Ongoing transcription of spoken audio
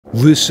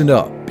Listen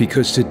up,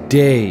 because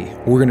today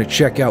we're going to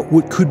check out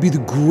what could be the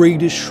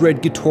greatest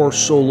shred guitar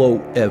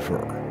solo ever.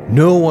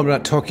 No, I'm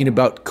not talking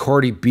about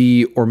Cardi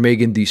B or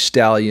Megan Thee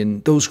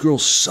Stallion. Those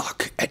girls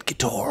suck at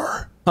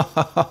guitar.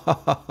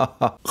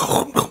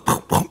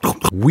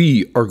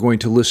 We are going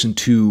to listen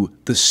to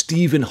the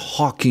Stephen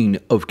Hawking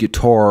of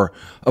guitar.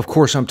 Of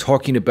course, I'm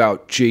talking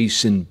about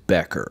Jason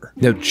Becker.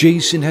 Now,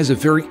 Jason has a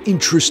very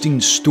interesting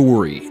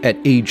story. At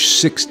age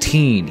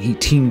 16, he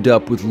teamed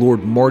up with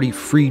Lord Marty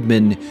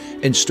Friedman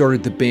and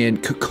started the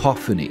band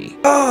Cacophony.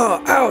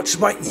 Ah, ouch,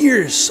 my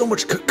ears, so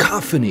much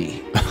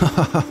cacophony.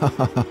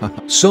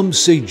 Some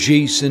say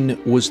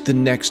Jason was the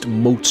next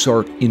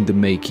Mozart in the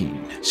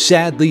making.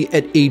 Sadly,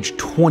 at age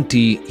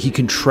 20, he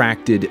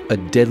contracted a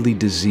deadly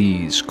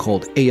disease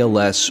called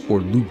ALS, or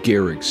Lou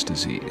Gehrig's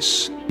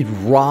disease. It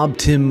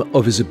robbed him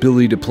of his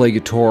ability to play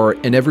guitar,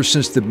 and ever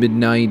since the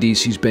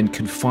mid-90s, he's been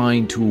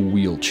confined to a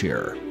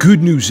wheelchair.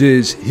 Good news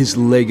is, his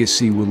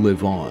legacy will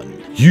live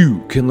on.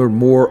 You can learn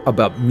more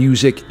about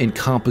music and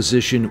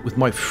composition with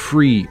my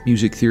free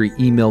Music Theory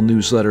email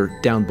newsletter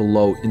down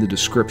below in the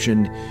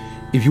description.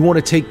 If you want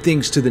to take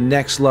things to the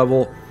next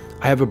level,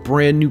 I have a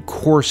brand new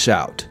course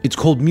out. It's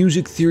called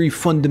Music Theory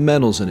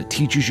Fundamentals, and it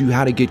teaches you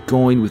how to get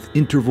going with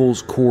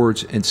intervals,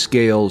 chords, and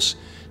scales.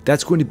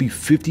 That's going to be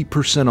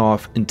 50%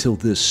 off until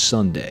this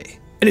Sunday.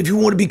 And if you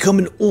want to become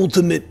an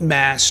ultimate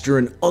master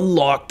and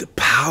unlock the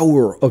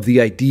power of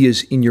the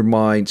ideas in your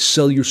mind,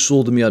 sell your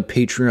soul to me on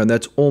Patreon.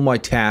 That's all my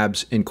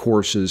tabs and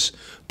courses,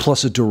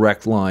 plus a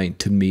direct line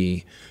to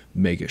me,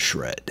 Mega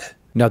Shred.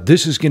 Now,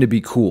 this is going to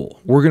be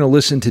cool. We're going to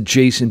listen to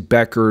Jason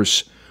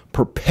Becker's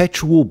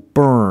Perpetual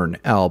Burn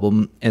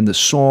album, and the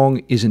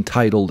song is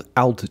entitled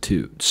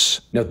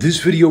Altitudes. Now,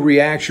 this video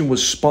reaction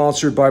was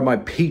sponsored by my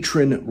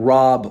patron,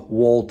 Rob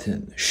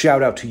Walton.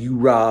 Shout out to you,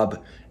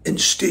 Rob,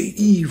 and stay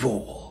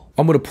evil.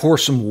 I'm going to pour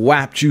some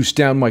WAP juice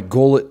down my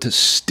gullet to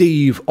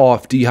stave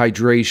off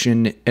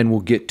dehydration, and we'll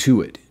get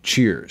to it.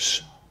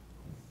 Cheers.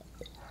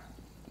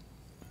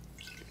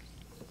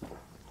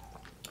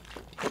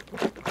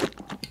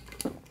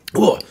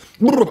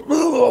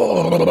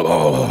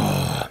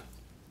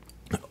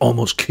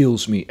 Almost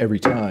kills me every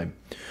time.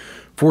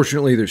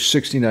 Fortunately, there's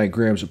 69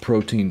 grams of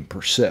protein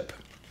per sip.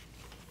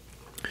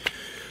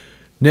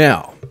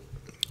 Now,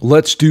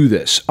 let's do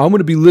this. I'm going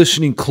to be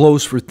listening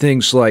close for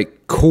things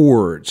like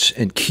chords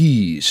and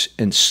keys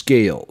and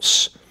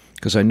scales,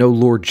 because I know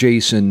Lord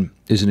Jason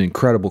is an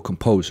incredible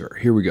composer.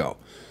 Here we go.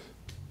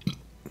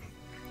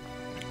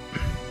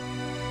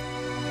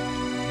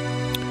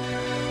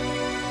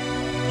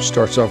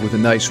 Starts off with a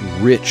nice,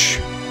 rich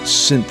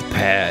synth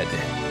pad.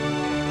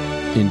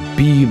 In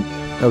B,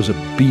 that was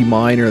a B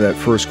minor, that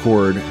first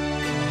chord.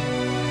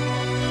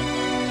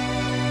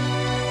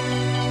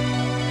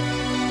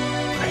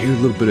 I hear a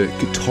little bit of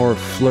guitar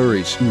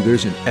flurries. Ooh,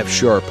 there's an F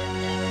sharp.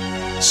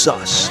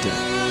 Sus,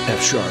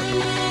 F sharp.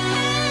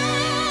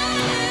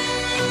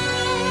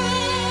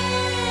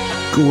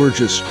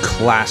 Gorgeous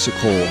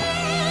classical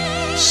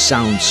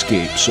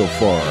soundscape so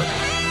far.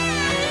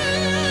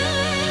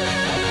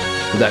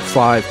 With that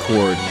 5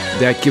 chord,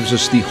 that gives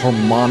us the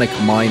harmonic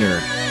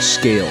minor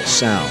scale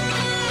sound.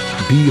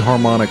 B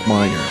harmonic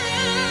minor.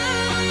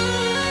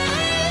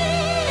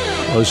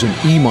 That was an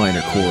E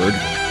minor chord.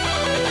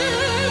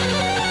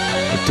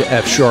 Up to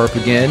F sharp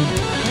again.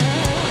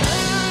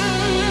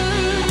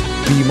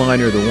 B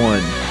minor, the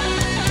 1.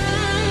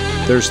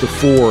 There's the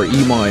 4,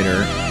 E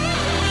minor.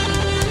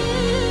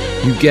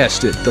 You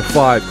guessed it, the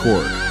 5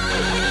 chord.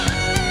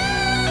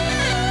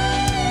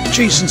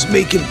 Jason's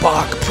making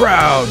Bach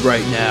proud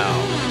right now.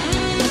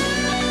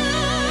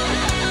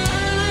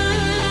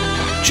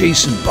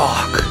 Jason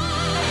Bach.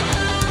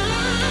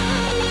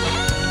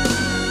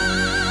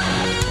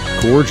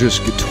 Gorgeous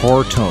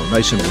guitar tone,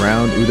 nice and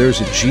round. Ooh, there's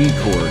a G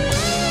chord.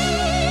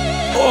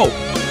 Oh,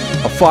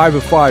 a 5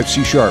 of 5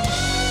 C sharp.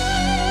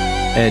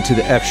 And to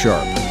the F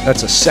sharp.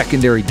 That's a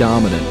secondary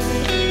dominant.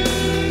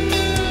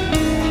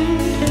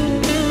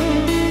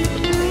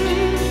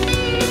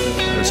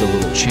 There's a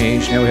little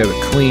change. Now we have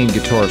a clean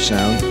guitar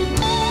sound.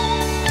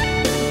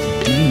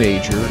 D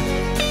major.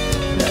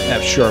 And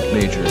F sharp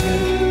major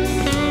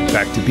again.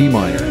 Back to B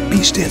minor.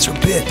 B stands for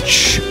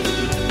bitch.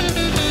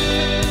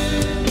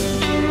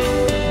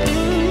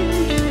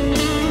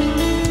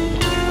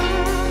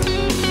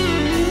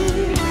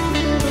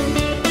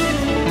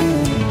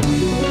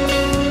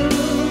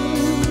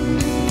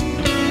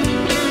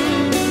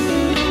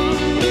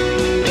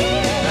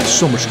 There's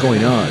so much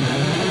going on.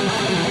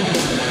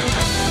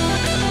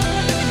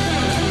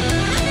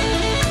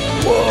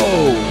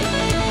 Whoa!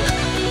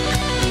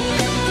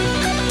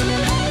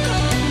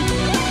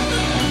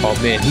 Oh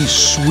man, he's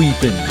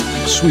sweeping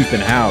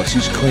house.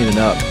 He's cleaning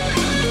up.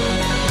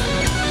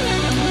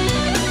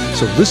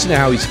 So listen to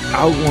how he's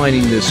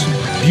outlining this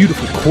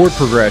beautiful chord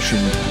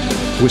progression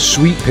with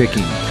sweep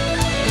picking.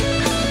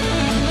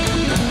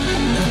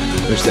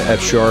 There's the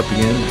F sharp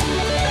again.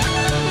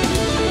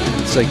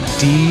 It's like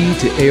D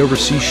to A over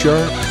C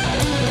sharp.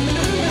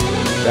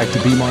 Back to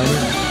B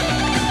minor.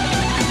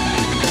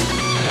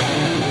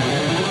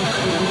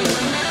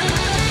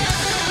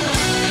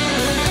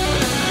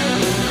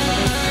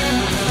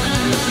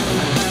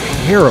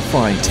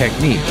 terrifying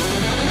technique.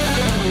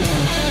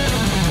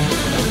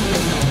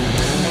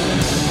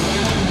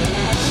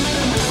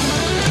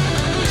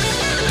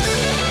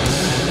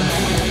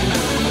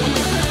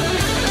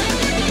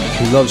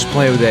 He loves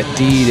playing with that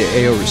D to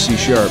A over C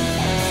sharp.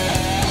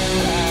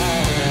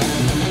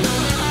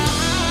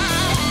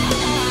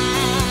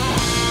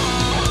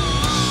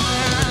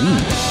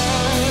 Ooh,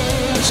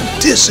 there's some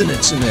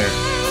dissonance in there.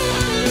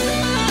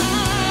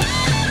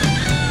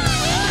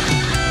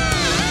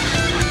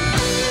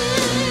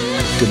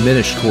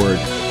 Diminished chord.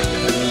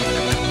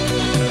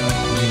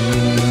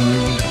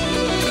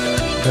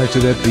 Back to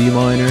that B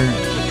minor.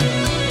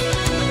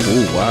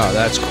 Oh wow,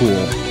 that's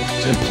cool.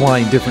 It's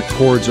implying different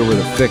chords over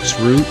the fixed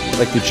root,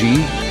 like the G.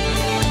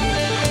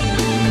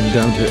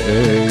 Down to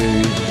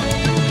A.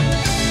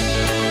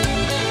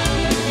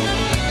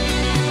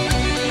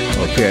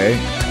 Okay.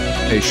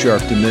 A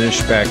sharp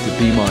diminished, back to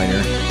B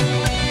minor.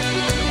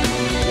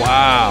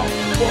 Wow.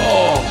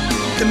 Whoa.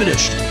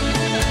 Diminished.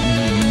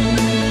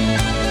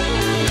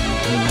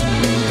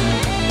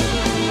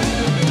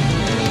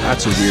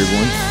 That's a weird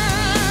one.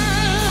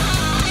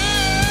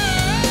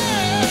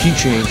 Key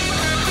change.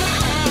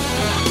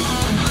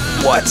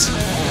 What?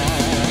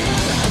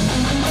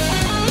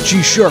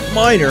 G sharp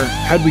minor?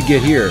 How'd we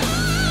get here?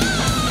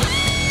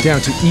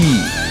 Down to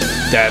E.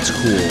 That's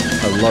cool.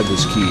 I love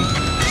this key.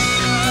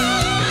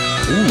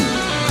 Ooh,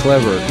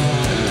 clever.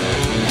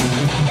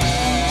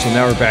 So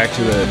now we're back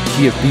to the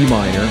key of B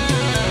minor.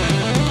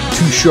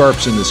 Two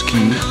sharps in this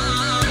key.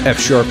 F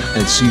sharp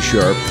and C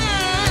sharp.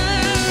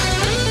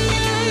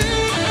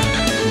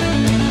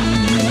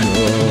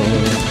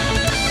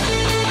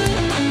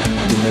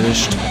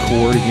 Diminished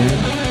chord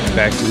again.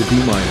 Back to the B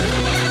minor.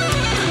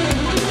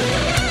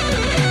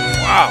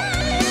 Wow.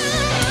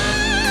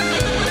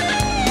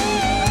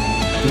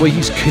 The way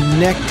he's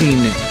connecting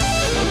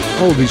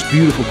all these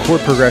beautiful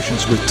chord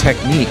progressions with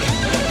technique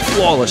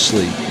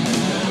flawlessly.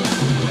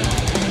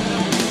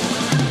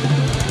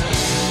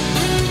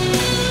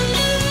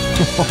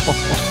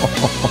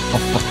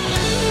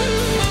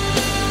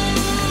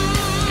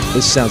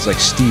 This sounds like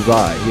Steve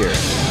I here.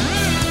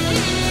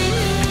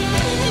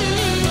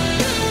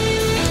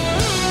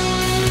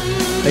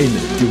 Hey,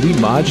 did we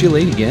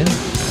modulate again?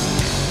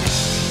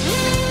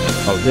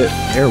 Oh,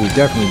 there we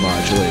definitely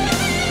modulated.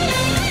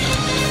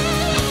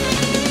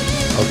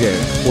 Okay,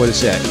 what is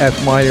that?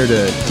 F minor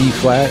to D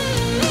flat,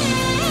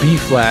 B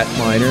flat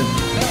minor.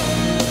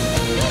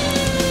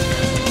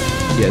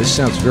 Yeah, this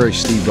sounds very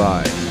Steve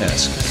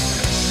Vai-esque.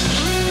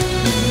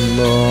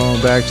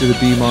 Back to the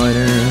B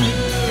minor,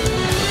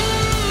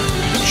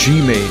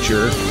 G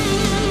major.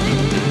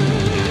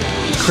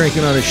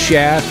 Cranking on a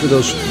shaft for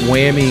those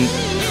whammy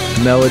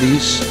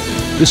melodies.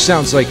 This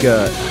sounds like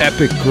a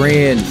epic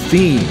grand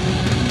theme.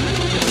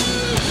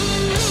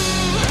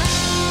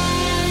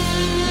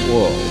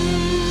 Whoa.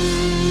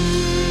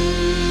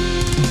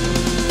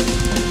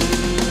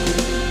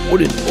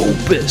 What an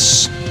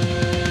opus.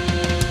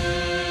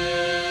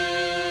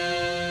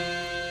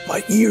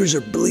 My ears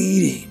are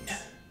bleeding.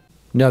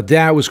 Now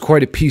that was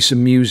quite a piece of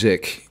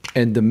music,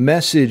 and the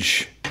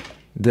message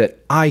that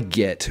I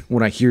get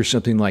when I hear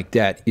something like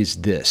that is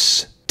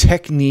this: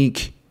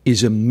 technique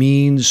is a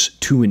means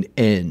to an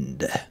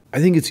end. I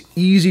think it's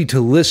easy to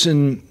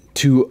listen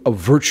to a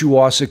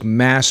virtuosic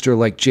master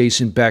like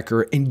Jason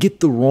Becker and get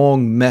the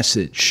wrong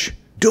message.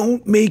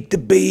 Don't make the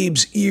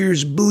babe's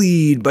ears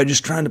bleed by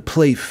just trying to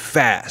play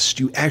fast.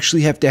 You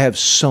actually have to have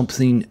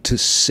something to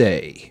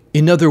say.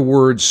 In other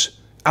words,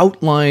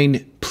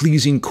 outline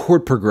pleasing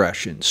chord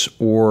progressions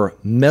or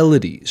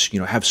melodies,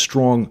 have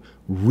strong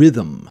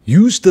rhythm.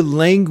 Use the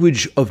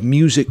language of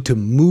music to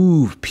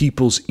move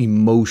people's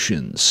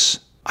emotions.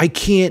 I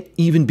can't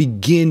even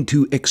begin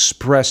to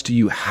express to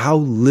you how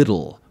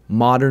little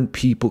modern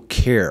people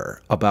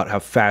care about how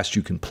fast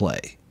you can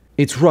play.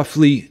 It's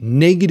roughly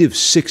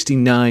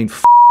 -69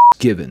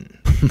 given.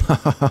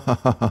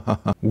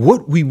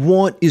 What we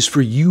want is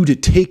for you to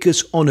take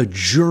us on a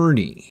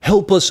journey.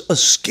 Help us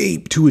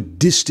escape to a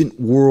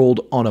distant world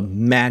on a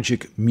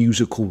magic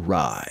musical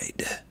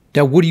ride.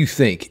 Now, what do you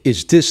think?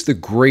 Is this the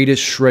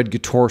greatest shred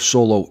guitar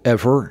solo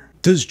ever?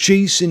 Does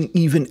Jason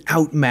even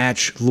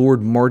outmatch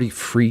Lord Marty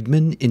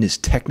Friedman in his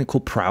technical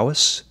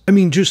prowess? I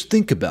mean, just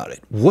think about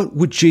it. What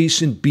would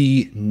Jason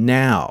be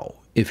now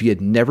if he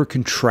had never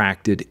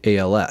contracted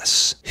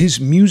ALS? His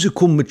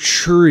musical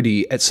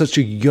maturity at such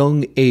a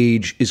young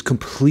age is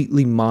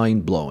completely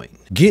mind-blowing.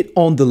 Get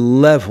on the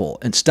level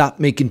and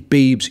stop making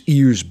babes'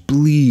 ears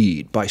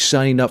bleed by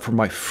signing up for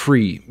my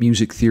free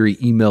Music Theory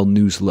email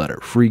newsletter.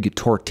 Free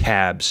guitar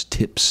tabs,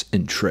 tips,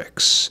 and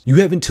tricks. You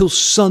have until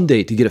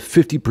Sunday to get a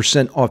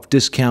 50% off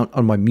discount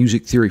on my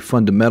Music Theory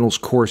Fundamentals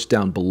course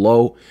down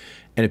below.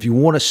 And if you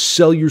want to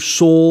sell your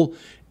soul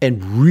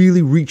and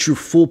really reach your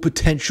full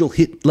potential,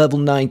 hit level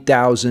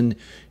 9,000,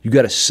 you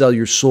got to sell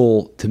your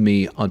soul to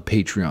me on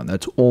Patreon.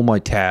 That's all my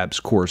tabs,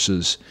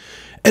 courses,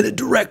 and a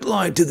direct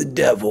line to the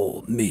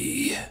devil,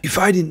 me. If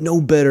I didn't know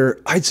better,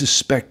 I'd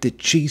suspect that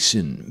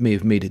Jason may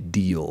have made a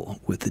deal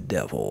with the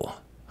devil.